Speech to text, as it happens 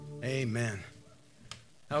Amen.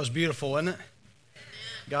 That was beautiful, wasn't it?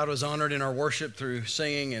 God was honored in our worship through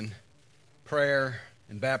singing and prayer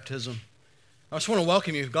and baptism. I just want to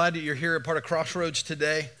welcome you. Glad that you're here at part of Crossroads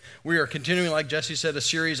today. We are continuing, like Jesse said, a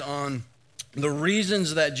series on the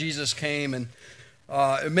reasons that Jesus came, and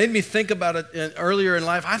it made me think about it earlier in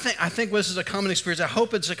life. I think this is a common experience. I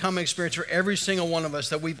hope it's a common experience for every single one of us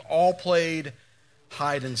that we've all played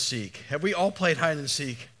hide and seek. Have we all played hide and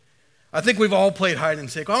seek? I think we've all played hide and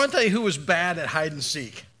seek. Well, I'm going to tell you who was bad at hide and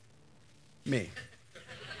seek. Me.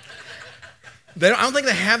 I don't think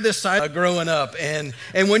they have this side growing up. And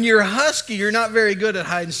when you're a husky, you're not very good at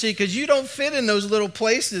hide and seek because you don't fit in those little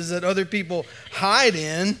places that other people hide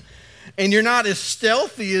in. And you're not as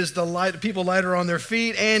stealthy as the people lighter on their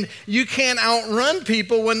feet. And you can't outrun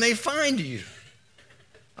people when they find you.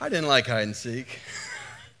 I didn't like hide and seek.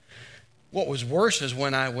 What was worse is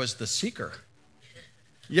when I was the seeker.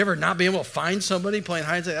 You ever not be able to find somebody playing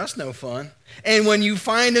hide and seek? That's no fun. And when you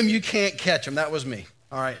find them, you can't catch them. That was me.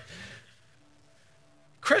 All right.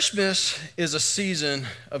 Christmas is a season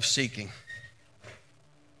of seeking.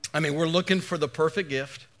 I mean, we're looking for the perfect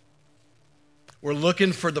gift. We're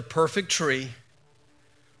looking for the perfect tree.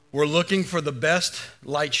 We're looking for the best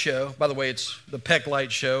light show. By the way, it's the Peck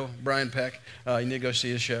Light Show, Brian Peck. You need to go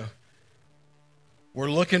see his show. We're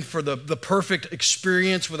looking for the perfect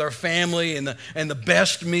experience with our family and the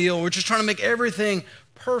best meal. We're just trying to make everything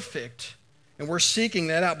perfect, and we're seeking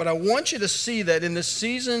that out. But I want you to see that in the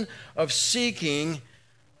season of seeking,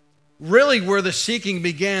 really where the seeking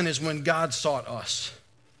began is when God sought us.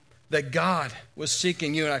 That God was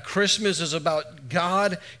seeking you and I. Christmas is about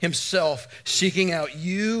God himself seeking out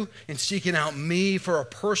you and seeking out me for a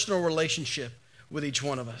personal relationship with each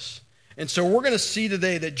one of us. And so we're going to see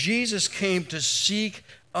today that Jesus came to seek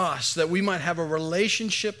us, that we might have a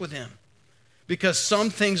relationship with him. Because some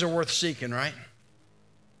things are worth seeking, right?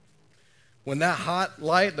 When that hot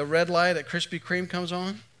light, the red light at Krispy Kreme comes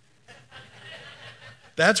on,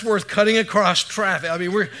 that's worth cutting across traffic. I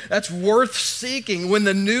mean, that's worth seeking. When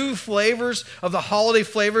the new flavors of the holiday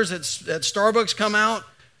flavors at Starbucks come out,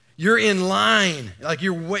 you're in line, like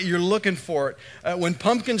you're looking for it. When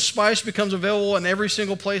pumpkin spice becomes available in every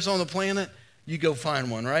single place on the planet, you go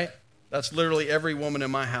find one, right? That's literally every woman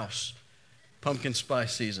in my house, pumpkin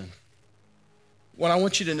spice season. What I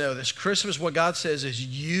want you to know this Christmas, what God says is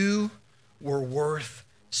you were worth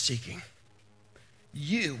seeking.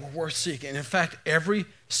 You were worth seeking. In fact, every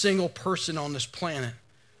single person on this planet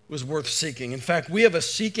was worth seeking. In fact, we have a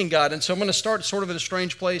seeking God. And so I'm going to start sort of in a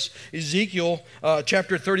strange place. Ezekiel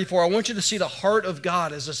chapter 34. I want you to see the heart of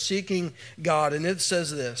God as a seeking God. And it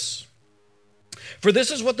says this. For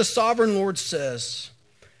this is what the sovereign Lord says.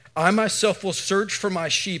 I myself will search for my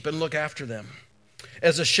sheep and look after them.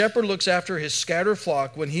 As a shepherd looks after his scattered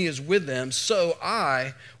flock when he is with them, so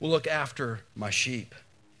I will look after my sheep.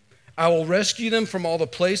 I will rescue them from all the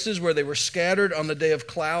places where they were scattered on the day of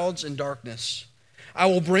clouds and darkness. I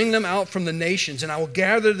will bring them out from the nations, and I will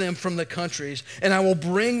gather them from the countries, and I will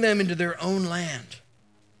bring them into their own land.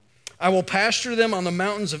 I will pasture them on the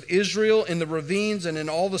mountains of Israel, in the ravines, and in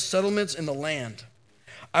all the settlements in the land.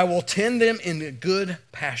 I will tend them in the good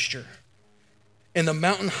pasture, and the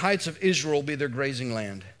mountain heights of Israel will be their grazing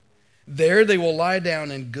land. There they will lie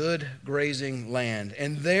down in good grazing land,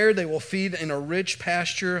 and there they will feed in a rich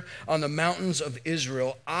pasture on the mountains of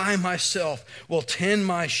Israel. I myself will tend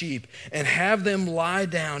my sheep and have them lie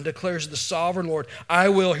down, declares the sovereign Lord. I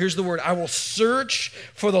will, here's the word, I will search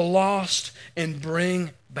for the lost and bring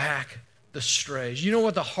back the strays. You know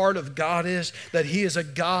what the heart of God is? That he is a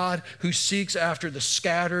God who seeks after the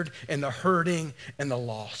scattered and the hurting and the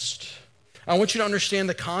lost. I want you to understand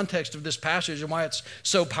the context of this passage and why it's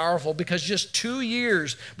so powerful, because just 2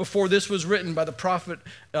 years before this was written by the prophet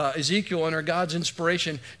Ezekiel under God's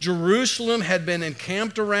inspiration, Jerusalem had been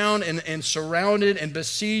encamped around and surrounded and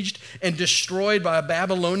besieged and destroyed by a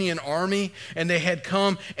Babylonian army, and they had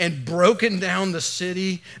come and broken down the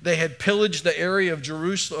city. They had pillaged the area of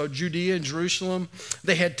Judea and Jerusalem.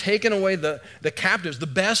 They had taken away the captives, the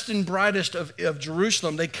best and brightest of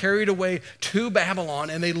Jerusalem. They carried away to Babylon,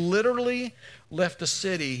 and they literally left the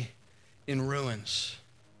city in ruins.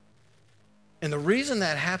 And the reason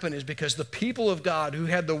that happened is because the people of God who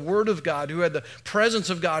had the word of God, who had the presence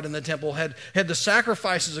of God in the temple, had the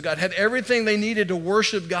sacrifices of God, had everything they needed to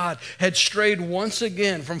worship God, had strayed once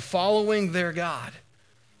again from following their God.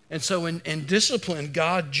 And so in discipline,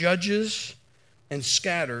 God judges and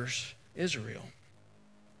scatters Israel.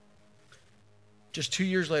 Just 2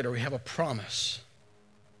 years later, we have a promise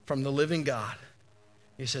from the living God.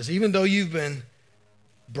 He says, even though you've been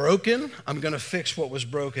broken, I'm going to fix what was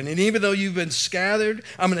broken. And even though you've been scattered,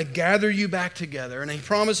 I'm going to gather you back together. And he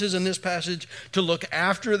promises in this passage to look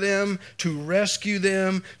after them, to rescue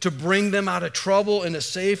them, to bring them out of trouble into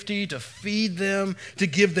safety, to feed them, to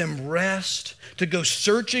give them rest, to go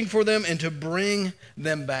searching for them, and to bring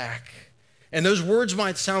them back. And those words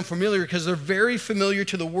might sound familiar because they're very familiar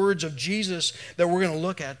to the words of Jesus that we're going to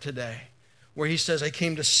look at today, where he says, I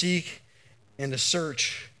came to seek and to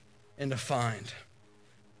search and to find.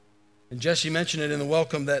 And Jesse mentioned it in the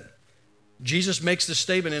welcome that Jesus makes the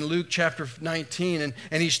statement in Luke chapter 19,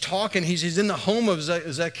 and he's talking, he's in the home of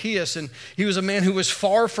Zacchaeus, and he was a man who was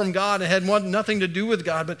far from God and had nothing to do with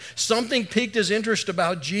God, but something piqued his interest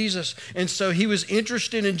about Jesus, and so he was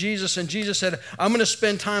interested in Jesus, and Jesus said, I'm going to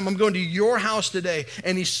spend time, I'm going to your house today,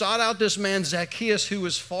 and he sought out this man, Zacchaeus, who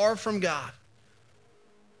was far from God.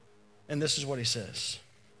 And this is what he says.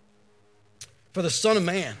 For the Son of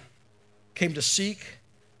Man came to seek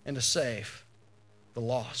and to save the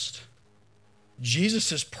lost.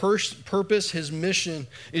 Jesus' purpose, his mission,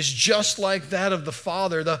 is just like that of the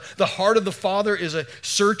Father. The heart of the Father is a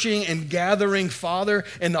searching and gathering Father,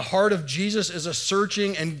 and the heart of Jesus is a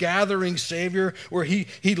searching and gathering Savior, where he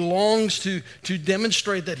longs to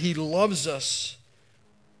demonstrate that he loves us,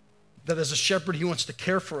 that as a shepherd he wants to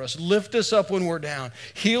care for us, lift us up when we're down,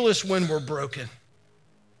 heal us when we're broken,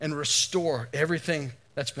 and restore everything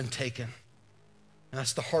that's been taken. And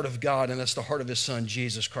that's the heart of God, and that's the heart of his Son,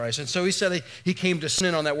 Jesus Christ. And so he said he came to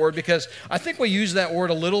sin on that word, because I think we use that word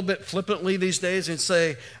a little bit flippantly these days and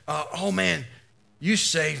say, oh man, you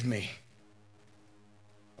saved me.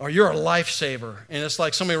 Or you're a lifesaver. And it's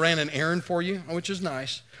like somebody ran an errand for you, which is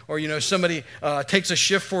nice. Or, somebody takes a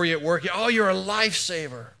shift for you at work. Oh, you're a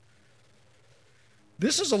lifesaver.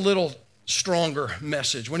 This is a little stronger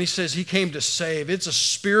message. When he says he came to save, it's a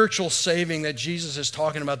spiritual saving that Jesus is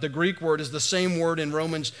talking about. The Greek word is the same word in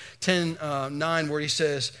Romans 10:9, where he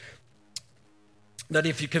says that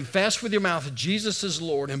if you confess with your mouth Jesus is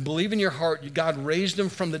Lord and believe in your heart God raised him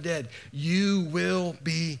from the dead, you will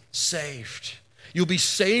be saved. You'll be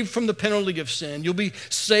saved from the penalty of sin. You'll be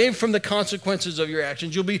saved from the consequences of your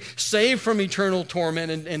actions. You'll be saved from eternal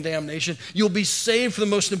torment and damnation. You'll be saved from the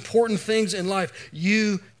most important things in life.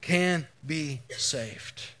 You can be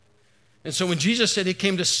saved. And so when Jesus said he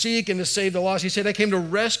came to seek and to save the lost, he said, I came to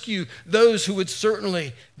rescue those who would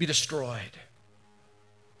certainly be destroyed.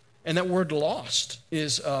 And that word lost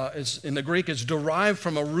is in the Greek is derived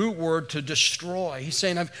from a root word to destroy. He's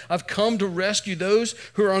saying, I've come to rescue those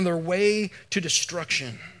who are on their way to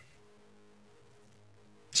destruction.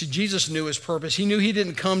 See, Jesus knew his purpose. He knew he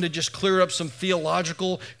didn't come to just clear up some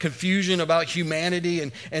theological confusion about humanity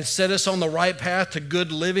and set us on the right path to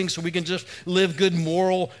good living so we can just live good,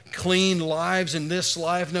 moral, clean lives in this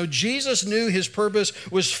life. No, Jesus knew his purpose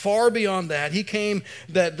was far beyond that. He came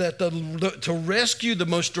to rescue the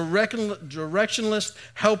most directionless,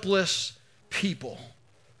 helpless people,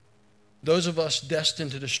 those of us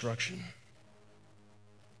destined to destruction.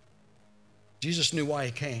 Jesus knew why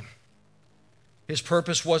he came. His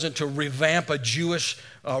purpose wasn't to revamp a Jewish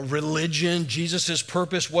religion. Jesus'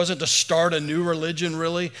 purpose wasn't to start a new religion,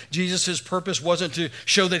 really. Jesus' purpose wasn't to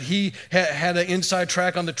show that he had an inside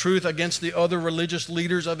track on the truth against the other religious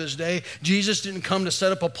leaders of his day. Jesus didn't come to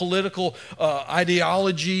set up a political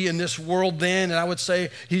ideology in this world then, and I would say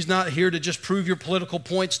he's not here to just prove your political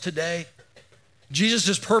points today.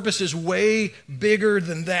 Jesus' purpose is way bigger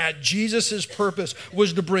than that. Jesus' purpose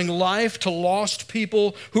was to bring life to lost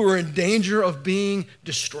people who are in danger of being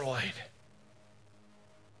destroyed.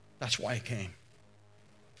 That's why he came.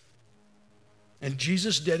 And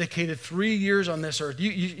Jesus dedicated 3 years on this earth.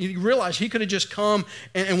 You realize he could have just come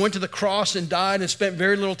and went to the cross and died and spent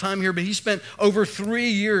very little time here, but he spent over 3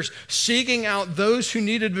 years seeking out those who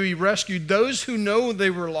needed to be rescued, those who know they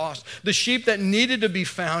were lost, the sheep that needed to be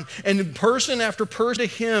found, and person after person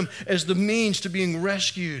to him as the means to being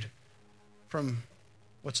rescued from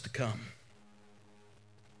what's to come.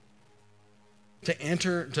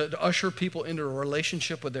 To usher people into a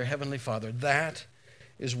relationship with their Heavenly Father. That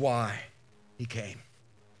is why he came.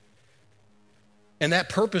 And that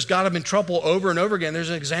purpose got him in trouble over and over again.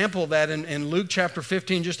 There's an example of that in Luke chapter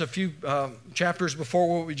 15, just a few chapters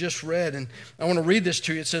before what we just read. And I want to read this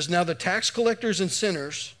to you. It says, now the tax collectors and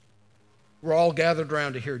sinners were all gathered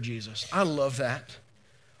around to hear Jesus. I love that.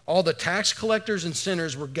 All the tax collectors and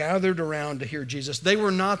sinners were gathered around to hear Jesus. They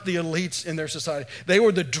were not the elites in their society. They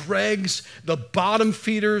were the dregs, the bottom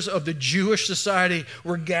feeders of the Jewish society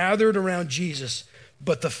were gathered around Jesus.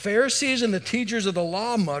 But the Pharisees and the teachers of the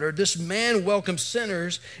law muttered, this man welcomes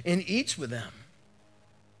sinners and eats with them.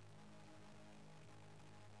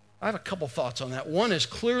 I have a couple thoughts on that. One is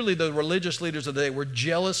clearly the religious leaders of the day were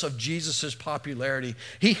jealous of Jesus' popularity.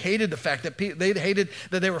 He hated the fact that they hated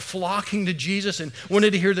that they were flocking to Jesus and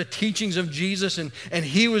wanted to hear the teachings of Jesus, and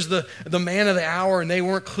he was the man of the hour, and they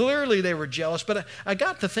weren't. Clearly they were jealous. But I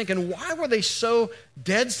got to thinking, why were they so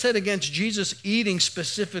dead set against Jesus eating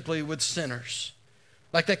specifically with sinners?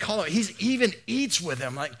 Like they call it, he even eats with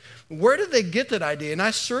them. Like, where did they get that idea? And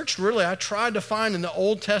I searched I tried to find in the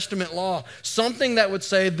Old Testament law something that would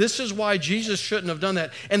say this is why Jesus shouldn't have done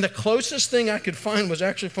that. And the closest thing I could find was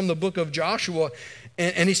actually from the book of Joshua.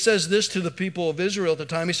 And he says this to the people of Israel at the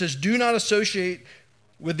time. He says, do not associate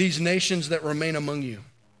with these nations that remain among you.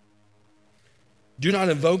 Do not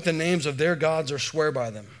invoke the names of their gods or swear by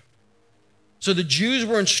them. So the Jews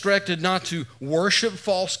were instructed not to worship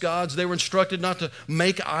false gods. They were instructed not to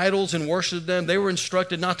make idols and worship them. They were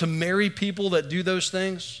instructed not to marry people that do those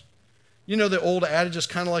things. You know, the old adage is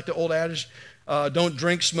kind of like the old adage, don't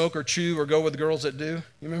drink, smoke, or chew, or go with girls that do.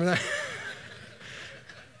 You remember that?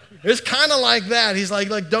 It's kind of like that. He's like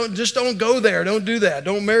don't go there. Don't do that.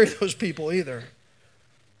 Don't marry those people either.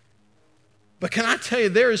 But can I tell you,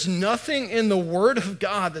 there is nothing in the Word of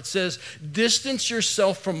God that says distance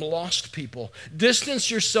yourself from lost people.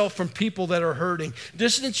 Distance yourself from people that are hurting.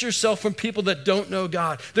 Distance yourself from people that don't know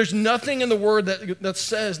God. There's nothing in the Word that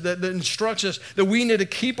says, that instructs us that we need to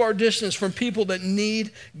keep our distance from people that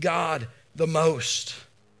need God the most.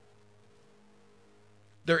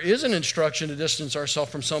 There is an instruction to distance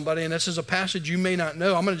ourselves from somebody, and this is a passage you may not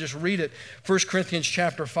know. I'm going to just read it. 1 Corinthians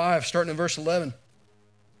chapter 5, starting in verse 11.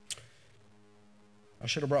 I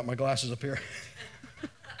should have brought my glasses up here. It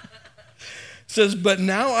says, but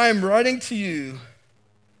now I am writing to you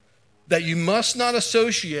that you must not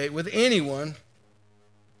associate with anyone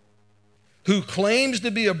who claims to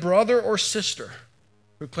be a brother or sister,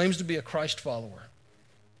 who claims to be a Christ follower,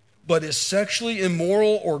 but is sexually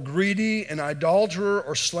immoral or greedy, an idolater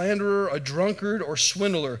or slanderer, a drunkard or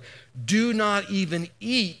swindler. Do not even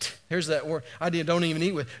eat. Here's that word idea, don't even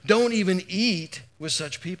eat with. Don't even eat with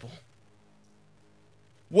such people.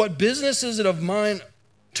 What business is it of mine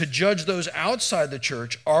to judge those outside the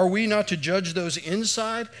church? Are we not to judge those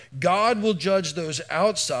inside? God will judge those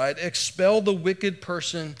outside. Expel the wicked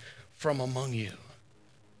person from among you.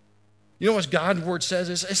 You know what God's word says?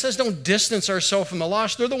 It says don't distance ourselves from the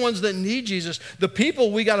lost. They're the ones that need Jesus. The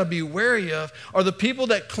people we got to be wary of are the people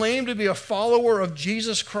that claim to be a follower of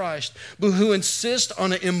Jesus Christ, but who insist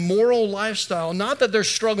on an immoral lifestyle. Not that they're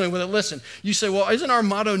struggling with it. Listen, you say, well, isn't our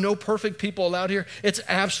motto no perfect people allowed here? It's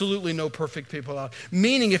absolutely no perfect people allowed.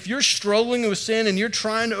 Meaning if you're struggling with sin and you're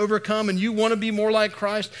trying to overcome and you want to be more like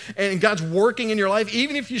Christ and God's working in your life,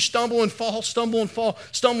 even if you stumble and fall,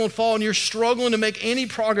 and you're struggling to make any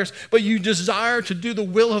progress, but you desire to do the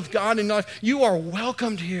will of God in life, you are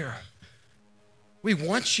welcomed here. We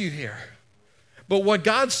want you here. But what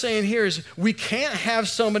God's saying here is we can't have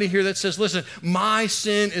somebody here that says, listen, my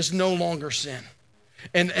sin is no longer sin.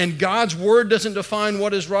 And God's word doesn't define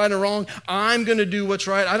what is right or wrong. I'm going to do what's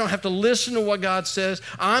right. I don't have to listen to what God says.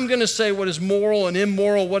 I'm going to say what is moral and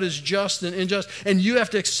immoral, what is just and unjust. And you have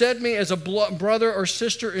to accept me as a brother or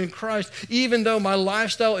sister in Christ, even though my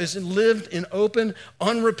lifestyle is lived in open,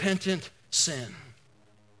 unrepentant sin.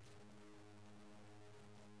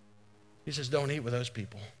 He says, don't eat with those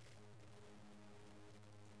people.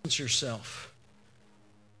 It's yourself.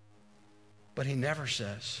 But he never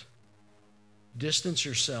says, distance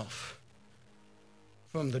yourself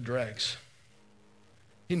from the dregs.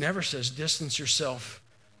 He never says distance yourself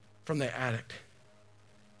from the addict.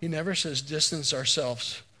 He never says distance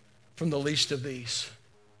ourselves from the least of these.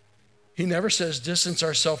 He never says distance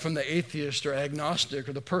ourselves from the atheist or agnostic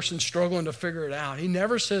or the person struggling to figure it out. He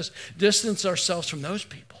never says distance ourselves from those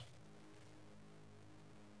people.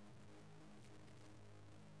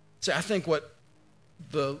 See, I think what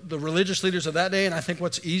the religious leaders of that day, and I think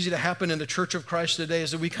what's easy to happen in the Church of Christ today,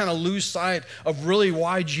 is that we kind of lose sight of really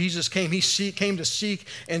why Jesus came. He came to seek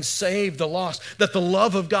and save the lost. That the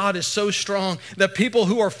love of God is so strong that people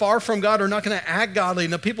who are far from God are not going to act godly,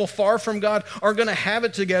 and the people far from God are going to have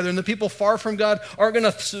it together, and the people far from God are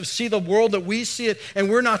going to see the world that we see it, and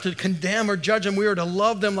we're not to condemn or judge them. We are to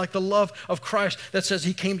love them like the love of Christ that says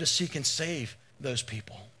he came to seek and save those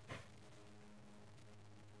people.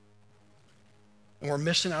 And we're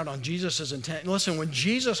missing out on Jesus' intent. Listen, when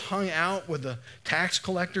Jesus hung out with the tax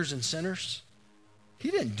collectors and sinners,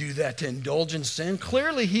 he didn't do that to indulge in sin.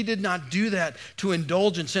 Clearly, he did not do that to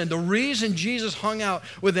indulge in sin. The reason Jesus hung out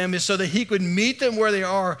with them is so that he could meet them where they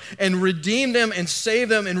are and redeem them and save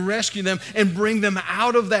them and rescue them and bring them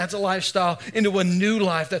out of that lifestyle into a new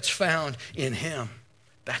life that's found in him.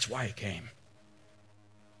 That's why he came.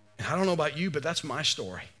 And I don't know about you, but that's my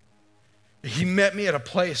story. He met me at a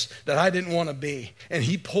place that I didn't want to be, and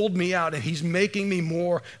he pulled me out, and he's making me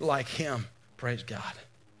more like him. Praise God.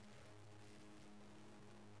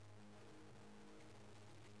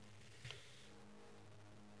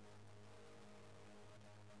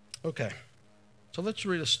 Okay, so let's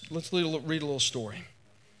read a little story.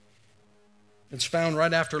 It's found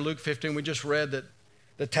right after Luke 15. We just read that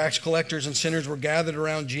the tax collectors and sinners were gathered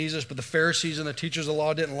around Jesus, but the Pharisees and the teachers of the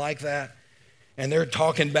law didn't like that. And they're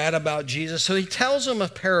talking bad about Jesus. So he tells them a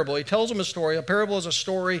parable. He tells them a story. A parable is a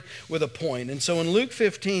story with a point. And so in Luke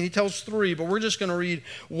 15, he tells 3, but we're just going to read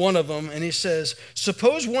one of them. And he says,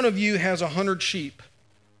 suppose one of you has 100 sheep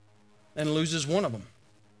and loses one of them.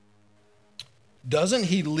 Doesn't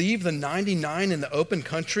he leave the 99 in the open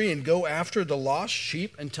country and go after the lost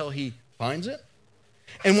sheep until he finds it?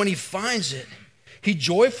 And when he finds it, he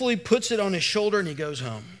joyfully puts it on his shoulder and he goes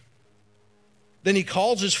home. Then he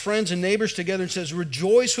calls his friends and neighbors together and says,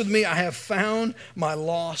 rejoice with me, I have found my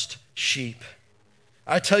lost sheep.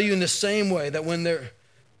 I tell you in the same way that when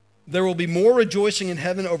there will be more rejoicing in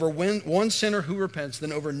heaven over one sinner who repents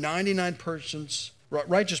than over 99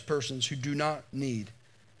 righteous persons who do not need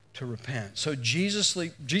to repent. So Jesus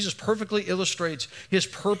perfectly illustrates his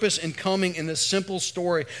purpose in coming in this simple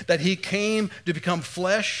story, that he came to become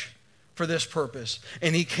flesh for this purpose.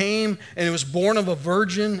 And he came and it was born of a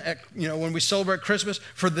virgin when we celebrate Christmas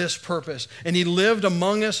for this purpose. And he lived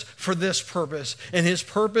among us for this purpose. And his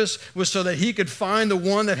purpose was so that he could find the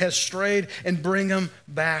one that has strayed and bring him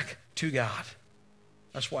back to God.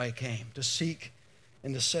 That's why he came, to seek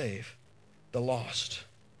and to save the lost.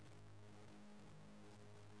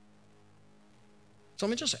 So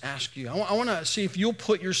let me just ask you, I want to see if you'll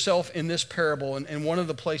put yourself in this parable in one of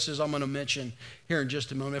the places I'm going to mention here in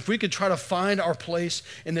just a moment. If we could try to find our place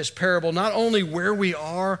in this parable, not only where we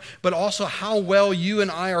are, but also how well you and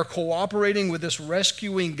I are cooperating with this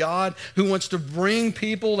rescuing God who wants to bring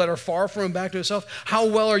people that are far from him back to himself. How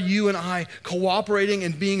well are you and I cooperating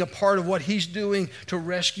and being a part of what he's doing to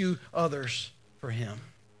rescue others for him?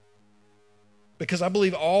 Because I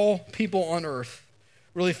believe all people on earth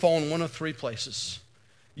really fall in one of 3 places.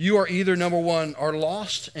 You are either, number one, are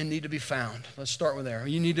lost and need to be found. Let's start with there.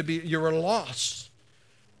 You're lost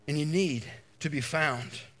and you need to be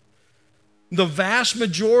found. The vast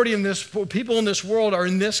majority of people in this world are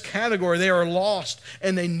in this category. They are lost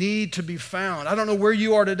and they need to be found. I don't know where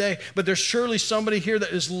you are today, but there's surely somebody here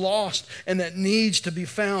that is lost and that needs to be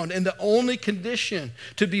found. And the only condition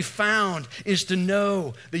to be found is to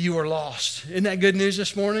know that you are lost. Isn't that good news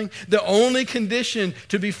this morning? The only condition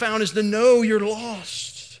to be found is to know you're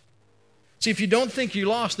lost. See, if you don't think you're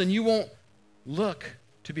lost, then you won't look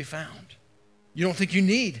to be found. You don't think you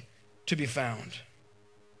need to be found.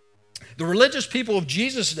 The religious people of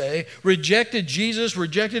Jesus' day rejected Jesus,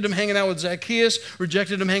 rejected him hanging out with Zacchaeus,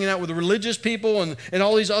 rejected him hanging out with the religious people and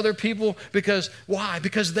all these other people. Because, why?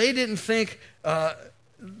 Because they didn't think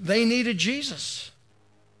they needed Jesus.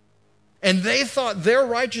 And they thought their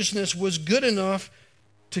righteousness was good enough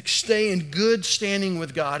to stay in good standing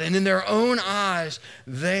with God. And in their own eyes,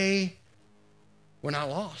 they were not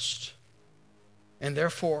lost. And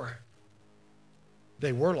therefore,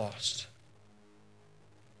 they were lost.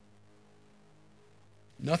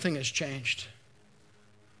 Nothing has changed.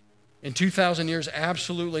 In 2,000 years,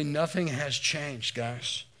 absolutely nothing has changed,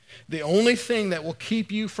 guys. The only thing that will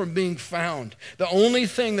keep you from being found, the only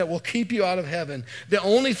thing that will keep you out of heaven, the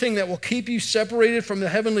only thing that will keep you separated from the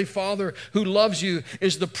Heavenly Father who loves you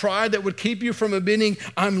is the pride that would keep you from admitting,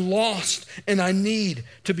 I'm lost and I need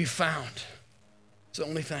to be found. It's the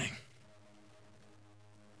only thing.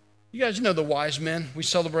 You guys know the wise men. We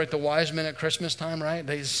celebrate the wise men at Christmas time, right?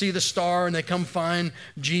 They see the star and they come find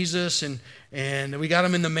Jesus, and we got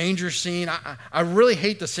him in the manger scene. I really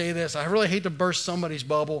hate to say this. I really hate to burst somebody's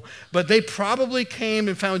bubble, but they probably came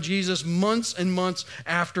and found Jesus months and months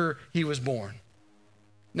after he was born.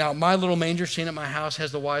 Now, my little manger scene at my house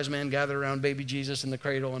has the wise men gathered around baby Jesus in the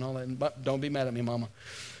cradle and all that. But don't be mad at me, Mama.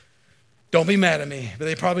 Don't be mad at me. But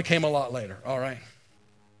they probably came a lot later, all right?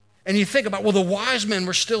 And you think about, well, the wise men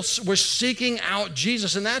were seeking out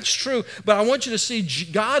Jesus, and that's true. But I want you to see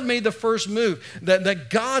God made the first move,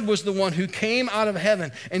 that God was the one who came out of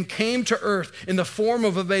heaven and came to earth in the form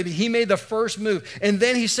of a baby. He made the first move. And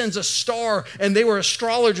then he sends a star, and they were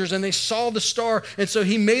astrologers, and they saw the star. And so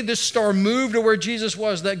he made this star move to where Jesus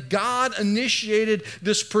was, that God initiated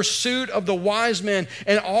this pursuit of the wise men.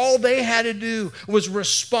 And all they had to do was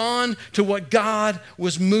respond to what God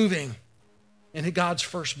was moving. And God's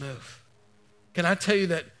first move. Can I tell you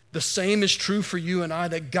that The same is true for you and I,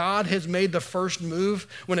 that God has made the first move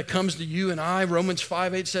when it comes to you and I. Romans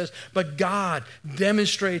 5:8 says, but God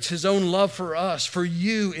demonstrates his own love for us, for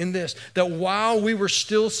you in this, that while we were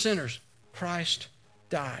still sinners, Christ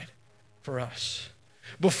died for us.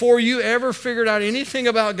 Before you ever figured out anything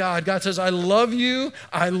about God, God says, I love you,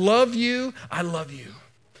 I love you, I love you.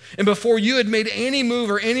 And before you had made any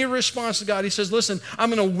move or any response to God, he says, listen,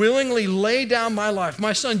 I'm going to willingly lay down my life.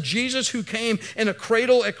 My son Jesus, who came in a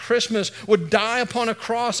cradle at Christmas, would die upon a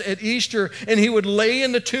cross at Easter, and he would lay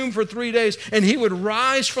in the tomb for 3 days, and he would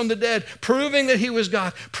rise from the dead, proving that he was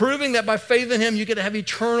God, proving that by faith in him you could have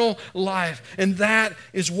eternal life. And that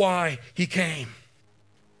is why he came.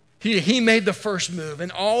 He made the first move,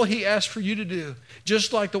 and all he asked for you to do,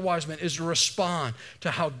 just like the wise men, is to respond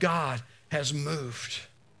to how God has moved.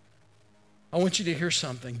 I want you to hear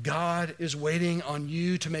something. God is waiting on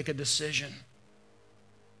you to make a decision.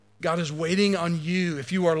 God is waiting on you.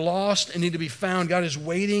 If you are lost and need to be found, God is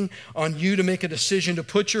waiting on you to make a decision, to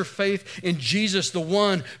put your faith in Jesus, the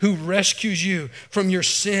one who rescues you from your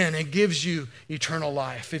sin and gives you eternal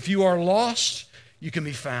life. If you are lost, you can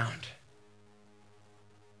be found.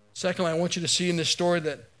 Secondly, I want you to see in this story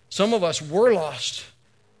that some of us were lost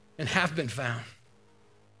and have been found.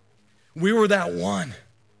 We were that one.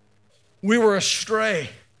 We were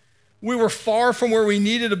astray. We were far from where we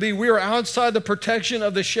needed to be. We were outside the protection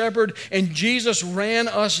of the shepherd, and Jesus ran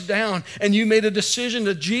us down. And you made a decision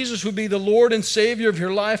that Jesus would be the Lord and Savior of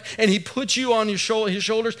your life, and he put you on his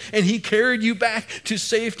shoulders, and he carried you back to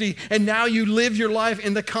safety. And now you live your life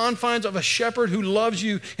in the confines of a shepherd who loves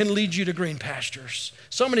you and leads you to green pastures.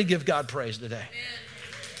 Somebody give God praise today.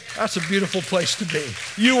 That's a beautiful place to be.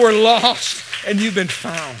 You were lost, and you've been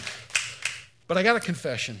found. But I got a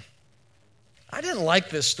confession. I didn't like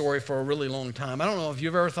this story for a really long time. I don't know if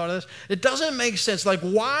you've ever thought of this. It doesn't make sense. Like,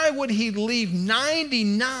 why would he leave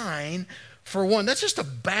 99 for one? That's just a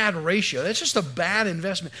bad ratio. That's just a bad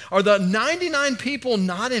investment. Are the 99 people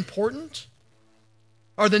not important?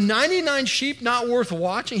 Are the 99 sheep not worth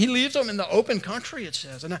watching? He leaves them in the open country, it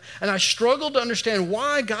says. And I struggled to understand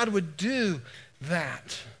why God would do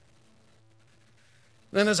that.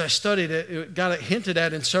 Then as I studied it, it got hinted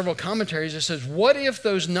at in several commentaries. It says, what if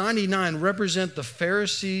those 99 represent the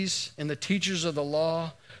Pharisees and the teachers of the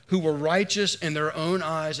law who were righteous in their own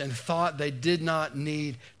eyes and thought they did not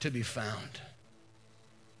need to be found?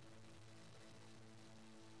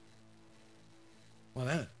 Well,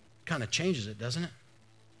 that kind of changes it, doesn't it?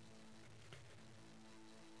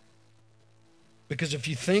 Because if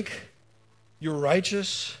you think you're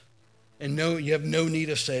righteous and you have no need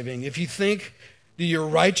of saving, if you think that you're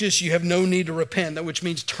righteous, you have no need to repent, which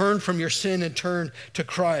means turn from your sin and turn to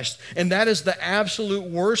Christ. And that is the absolute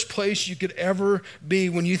worst place you could ever be.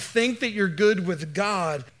 When you think that you're good with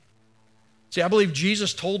God. See, I believe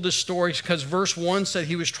Jesus told this story because verse 1 said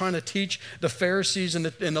he was trying to teach the Pharisees and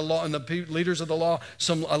the leaders of the law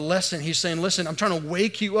a lesson. He's saying, listen, I'm trying to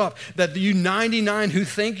wake you up that you 99 who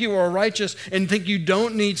think you are righteous and think you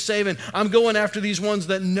don't need saving, I'm going after these ones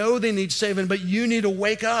that know they need saving, but you need to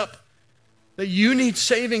wake up. That you need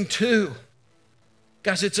saving too.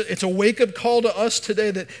 Guys, it's a wake-up call to us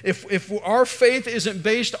today that if our faith isn't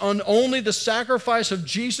based on only the sacrifice of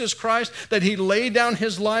Jesus Christ, that he laid down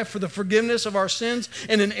his life for the forgiveness of our sins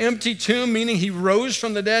in an empty tomb, meaning he rose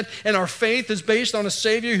from the dead, and our faith is based on a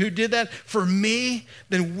Savior who did that for me,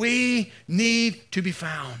 then we need to be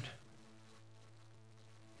found.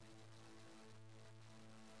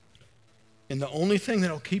 And the only thing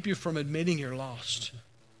that will keep you from admitting you're lost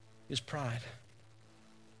is pride.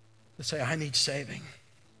 To say, I need saving.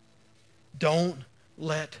 Don't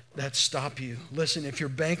let that stop you. Listen, if you're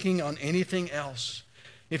banking on anything else,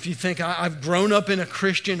 if you think I've grown up in a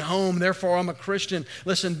Christian home, therefore I'm a Christian,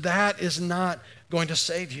 listen, that is not going to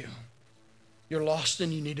save you. You're lost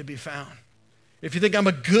and you need to be found. If you think I'm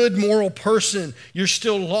a good moral person, you're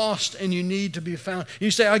still lost and you need to be found. You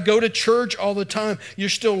say, I go to church all the time. You're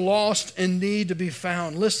still lost and need to be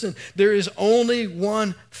found. Listen, there is only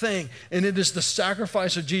one thing, and it is the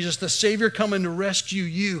sacrifice of Jesus, the Savior coming to rescue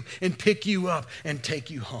you and pick you up and take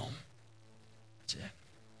you home. That's it.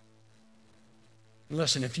 And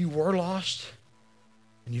listen, if you were lost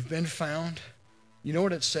and you've been found, you know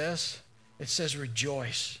what it says? It says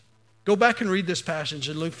rejoice. Go back and read this passage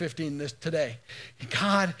in Luke 15 today.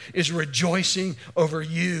 God is rejoicing over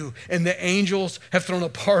you, and the angels have thrown a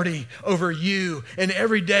party over you. And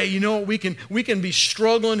every day, you know what, we can be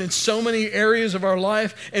struggling in so many areas of our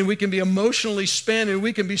life, and we can be emotionally spent, and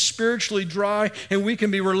we can be spiritually dry, and we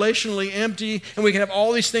can be relationally empty, and we can have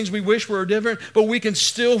all these things we wish were different, but we can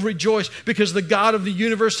still rejoice because the God of the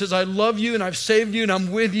universe says, I love you, and I've saved you, and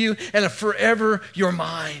I'm with you, and forever you're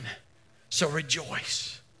mine. So rejoice.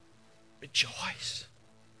 Rejoice.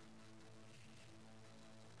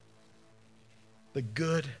 The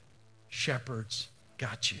good shepherd's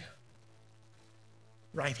got you.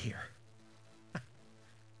 Right here.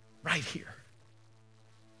 Right here.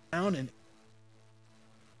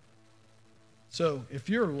 So if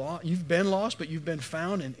you're lost, you've been lost, but you've been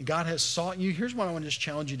found, and God has sought you, here's what I want to just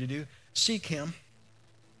challenge you to do. Seek him.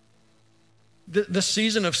 The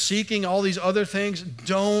season of seeking all these other things,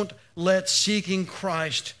 don't let seeking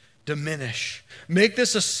Christ diminish. Make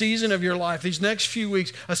this a season of your life, these next few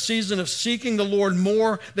weeks, a season of seeking the Lord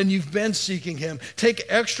more than you've been seeking him. Take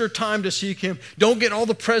extra time to seek him. Don't get all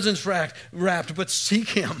the presents wrapped, but seek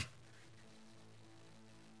him.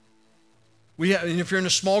 And if you're in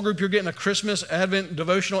a small group, you're getting a Christmas Advent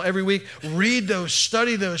devotional every week. Read those,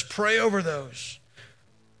 study those, pray over those.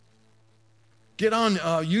 Get on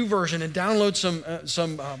YouVersion and download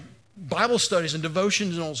some Bible studies and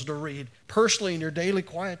devotionals to read personally in your daily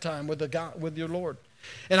quiet time with your Lord.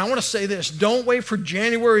 And I want to say this, don't wait for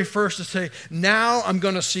January 1st to say, now I'm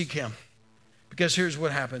going to seek him. Because here's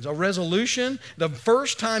what happens. A resolution, the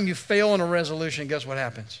first time you fail in a resolution, guess what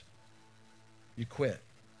happens? You quit.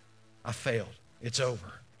 I failed. It's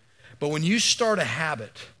over. But when you start a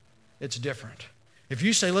habit, it's different. If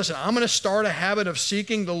you say, listen, I'm going to start a habit of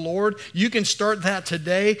seeking the Lord, you can start that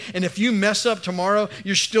today. And if you mess up tomorrow,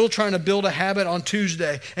 you're still trying to build a habit on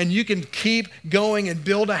Tuesday. And you can keep going and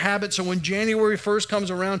build a habit. So when January 1st comes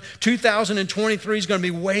around, 2023 is going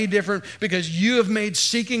to be way different because you have made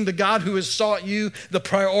seeking the God who has sought you the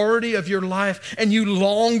priority of your life. And you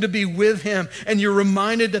long to be with him. And you're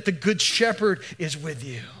reminded that the Good Shepherd is with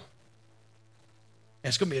you. And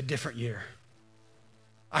it's going to be a different year.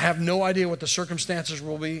 I have no idea what the circumstances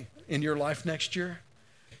will be in your life next year,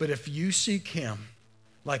 but if you seek him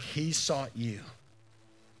like he sought you,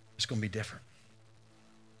 it's going to be different.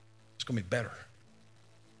 It's going to be better.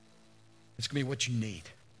 It's going to be what you need.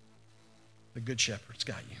 The Good Shepherd's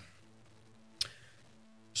got you.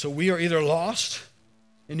 So we are either lost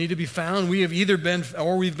and need to be found. We have either been,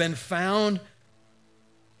 or we've been found.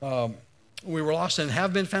 We were lost and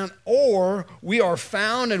have been found, or we are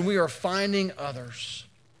found and we are finding others.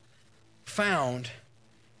 Found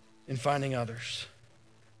in finding others.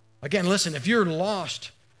 Again, listen, if you're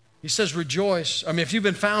lost, he says rejoice. I mean, if you've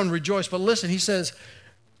been found, rejoice. But listen, he says,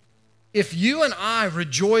 if you and I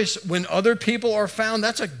rejoice when other people are found,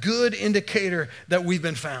 that's a good indicator that we've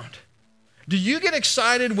been found. Do you get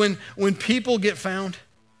excited when people get found?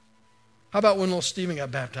 How about when little Stephen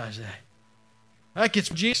got baptized today? That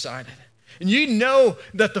gets me excited. And you know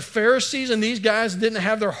that the Pharisees and these guys didn't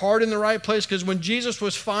have their heart in the right place because when Jesus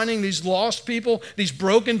was finding these lost people, these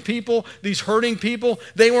broken people, these hurting people,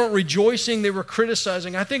 they weren't rejoicing, they were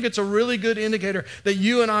criticizing. I think it's a really good indicator that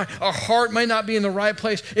you and I, our heart may not be in the right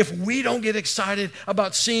place if we don't get excited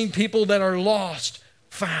about seeing people that are lost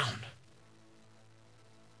found.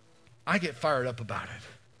 I get fired up about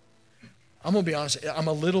it. I'm going to be honest, I'm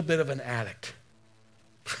a little bit of an addict.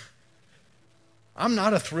 I'm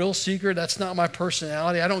not a thrill seeker. That's not my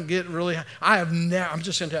personality. I don't get really, I have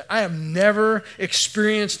never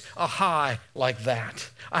experienced a high like that.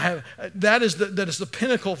 That is the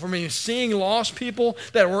pinnacle for me. Seeing lost people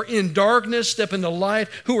that were in darkness step into light,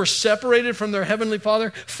 who were separated from their Heavenly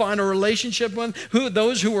Father, find a relationship with Him,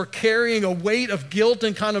 those who were carrying a weight of guilt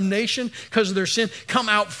and condemnation because of their sin, come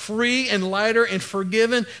out free and lighter and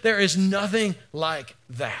forgiven. There is nothing like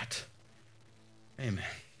that. Amen.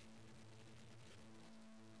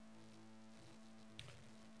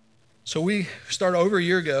 So we started over a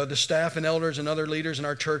year ago, the staff and elders and other leaders in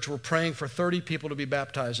our church were praying for 30 people to be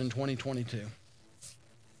baptized in 2022.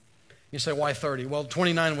 You say, why 30? Well,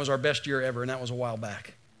 29 was our best year ever, and that was a while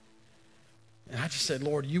back. And I just said,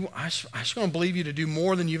 Lord, I just want to believe you to do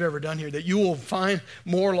more than you've ever done here, that you will find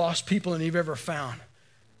more lost people than you've ever found.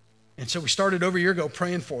 And so we started over a year ago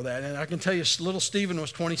praying for that. And I can tell you, little Stephen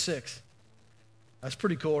was 26. That's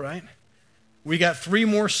pretty cool, right? We got 3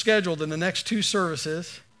 more scheduled in the next 2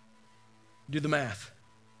 services. Do the math.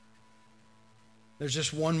 There's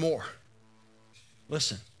just one more.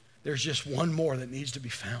 Listen, there's just one more that needs to be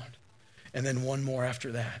found. And then one more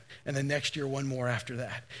after that. And then next year, one more after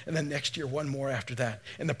that. And then next year, one more after that.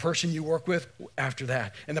 And the person you work with after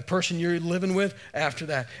that. And the person you're living with after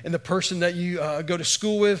that. And the person that you go to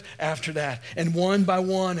school with after that. And one by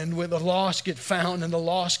one, and when the lost get found and the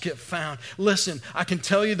lost get found. Listen, I can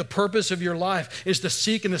tell you the purpose of your life is to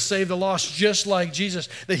seek and to save the lost, just like Jesus,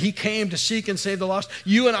 that he came to seek and save the lost.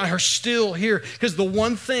 You and I are still here because the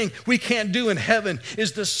one thing we can't do in heaven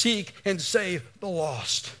is to seek and save the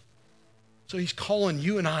lost. So he's calling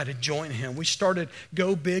you and I to join him. We started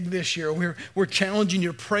Go Big this year. We're challenging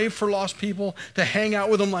you to pray for lost people, to hang out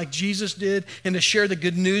with them like Jesus did, and to share the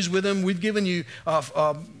good news with them. We've given you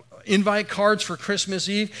invite cards for Christmas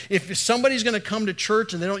Eve. If somebody's going to come to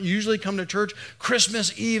church and they don't usually come to church,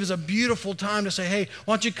 Christmas Eve is a beautiful time to say, hey,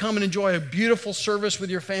 why don't you come and enjoy a beautiful service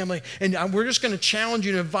with your family? And we're just going to challenge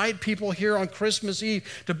you to invite people here on Christmas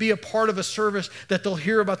Eve to be a part of a service that they'll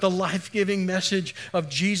hear about the life-giving message of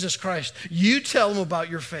Jesus Christ. You tell them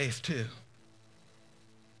about your faith too.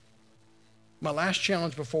 My last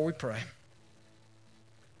challenge before we pray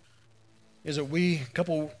is that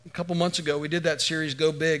a couple months ago, we did that series,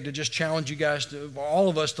 Go Big, to just challenge you guys, all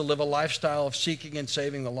of us, to live a lifestyle of seeking and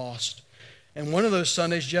saving the lost. And one of those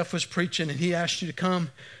Sundays, Jeff was preaching, and he asked you to come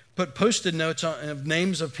put Post-it notes of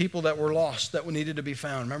names of people that were lost, that needed to be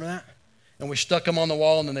found. Remember that? And we stuck them on the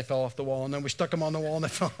wall, and then they fell off the wall. And then we stuck them on the wall, and they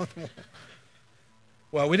fell off the wall.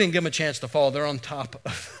 Well, we didn't give them a chance to fall. They're on top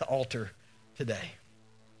of the altar today.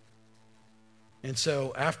 And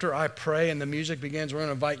so after I pray and the music begins, we're going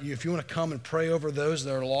to invite you, if you want to come and pray over those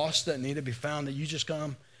that are lost, that need to be found, that you just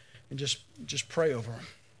come and just pray over them.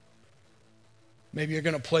 Maybe you're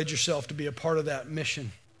going to pledge yourself to be a part of that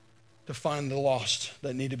mission to find the lost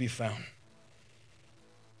that need to be found.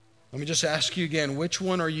 Let me just ask you again, which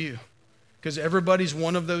one are you? Because everybody's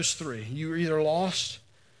one of those three. You're either lost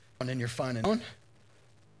and you're finding one.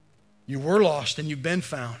 You were lost and you've been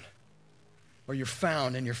found. Or you're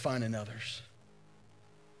found and you're finding others.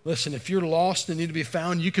 Listen, if you're lost and need to be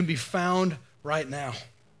found, you can be found right now.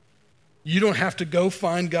 You don't have to go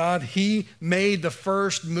find God. He made the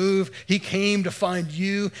first move. He came to find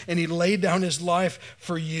you, and he laid down his life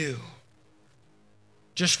for you.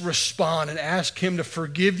 Just respond and ask him to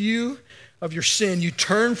forgive you of your sin. You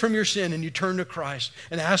turn from your sin and you turn to Christ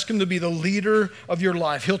and ask him to be the leader of your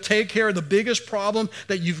life. He'll take care of the biggest problem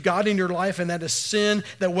that you've got in your life, and that is sin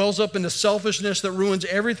that wells up into selfishness that ruins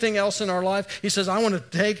everything else in our life. He says, I want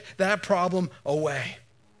to take that problem away.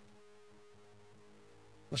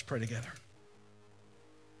 Let's pray together.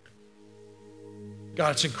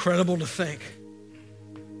 God, it's incredible to think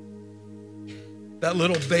that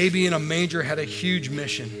little baby in a manger had a huge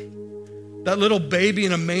mission. That little baby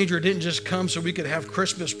in a manger didn't just come so we could have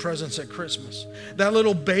Christmas presents at Christmas. That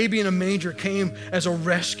little baby in a manger came as a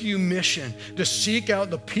rescue mission to seek out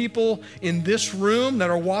the people in this room that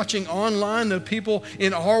are watching online, the people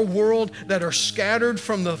in our world that are scattered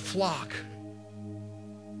from the flock.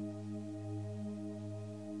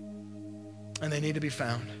 And they need to be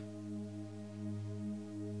found.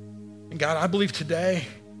 And God, I believe today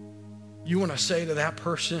you want to say to that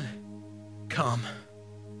person, come.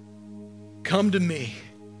 Come to me,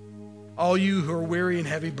 all you who are weary and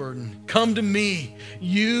heavy burdened. Come to me,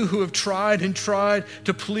 you who have tried and tried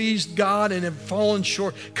to please God and have fallen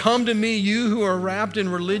short. Come to me, you who are wrapped in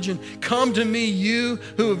religion. Come to me, you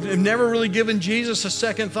who have never really given Jesus a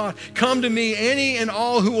second thought. Come to me, any and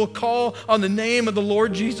all who will call on the name of the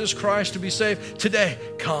Lord Jesus Christ to be saved. Today,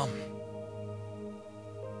 come.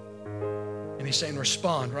 And he's saying,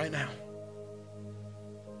 respond right now.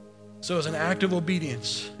 So as an act of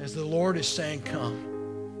obedience, as the Lord is saying,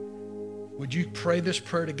 come, would you pray this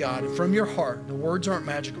prayer to God? And from your heart, the words aren't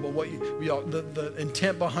magical, but the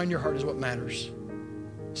intent behind your heart is what matters.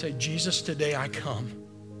 Say, Jesus, today I come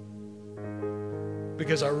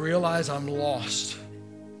because I realize I'm lost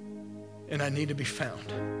and I need to be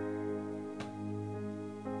found.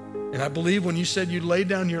 And I believe when you said you laid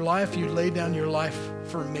down your life, you laid down your life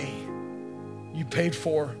for me. You paid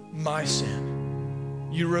for my sin.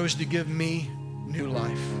 You rose to give me new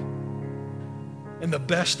life. And the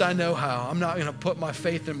best I know how, I'm not going to put my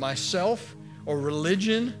faith in myself or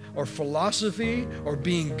religion or philosophy or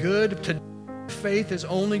being good. Faith is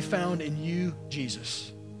only found in you,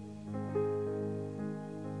 Jesus.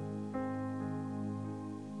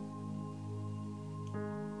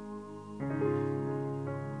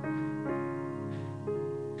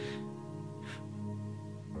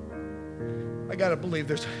 I got to believe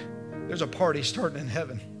there's a party starting in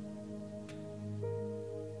heaven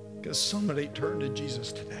because somebody turned to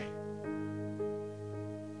Jesus today.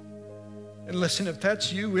 And listen, if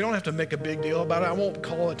that's you, we don't have to make a big deal about it. I won't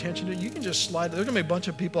call attention to it. You can just slide. There's going to be a bunch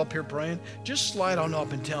of people up here praying. Just slide on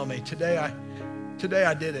up and tell me, today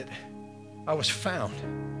I did it. I was found.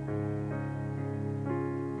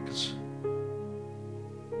 Because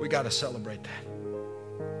we got to celebrate that.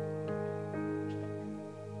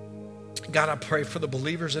 God, I pray for the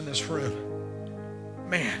believers in this room.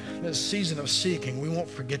 Man, this season of seeking, we won't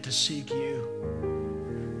forget to seek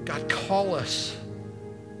you. God, call us,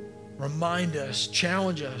 remind us,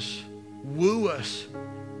 challenge us, woo us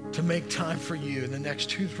to make time for you in the next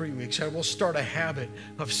 2-3 weeks. God, we'll start a habit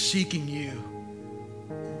of seeking you.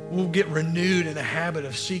 We'll get renewed in a habit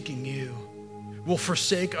of seeking you. We'll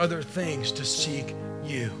forsake other things to seek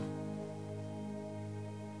you.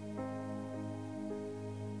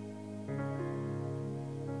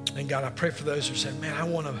 And God, I pray for those who say, man, I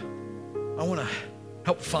want to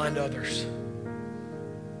help find others.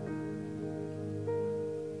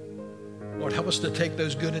 Lord, help us to take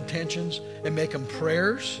those good intentions and make them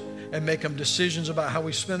prayers and make them decisions about how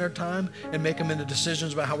we spend our time and make them into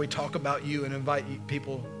decisions about how we talk about you and invite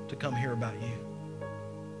people to come hear about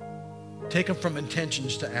you. Take them from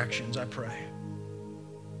intentions to actions, I pray.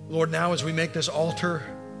 Lord, now as we make this altar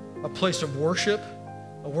a place of worship,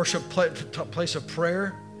 a place of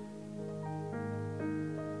prayer,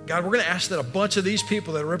 God, we're going to ask that a bunch of these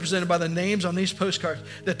people that are represented by the names on these postcards,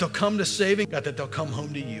 that they'll come to saving, God, that they'll come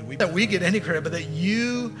home to you. That we get any credit, but that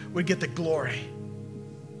you would get the glory.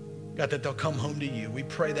 God, that they'll come home to you. We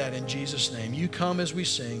pray that in Jesus' name. You come as we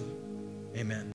sing. Amen.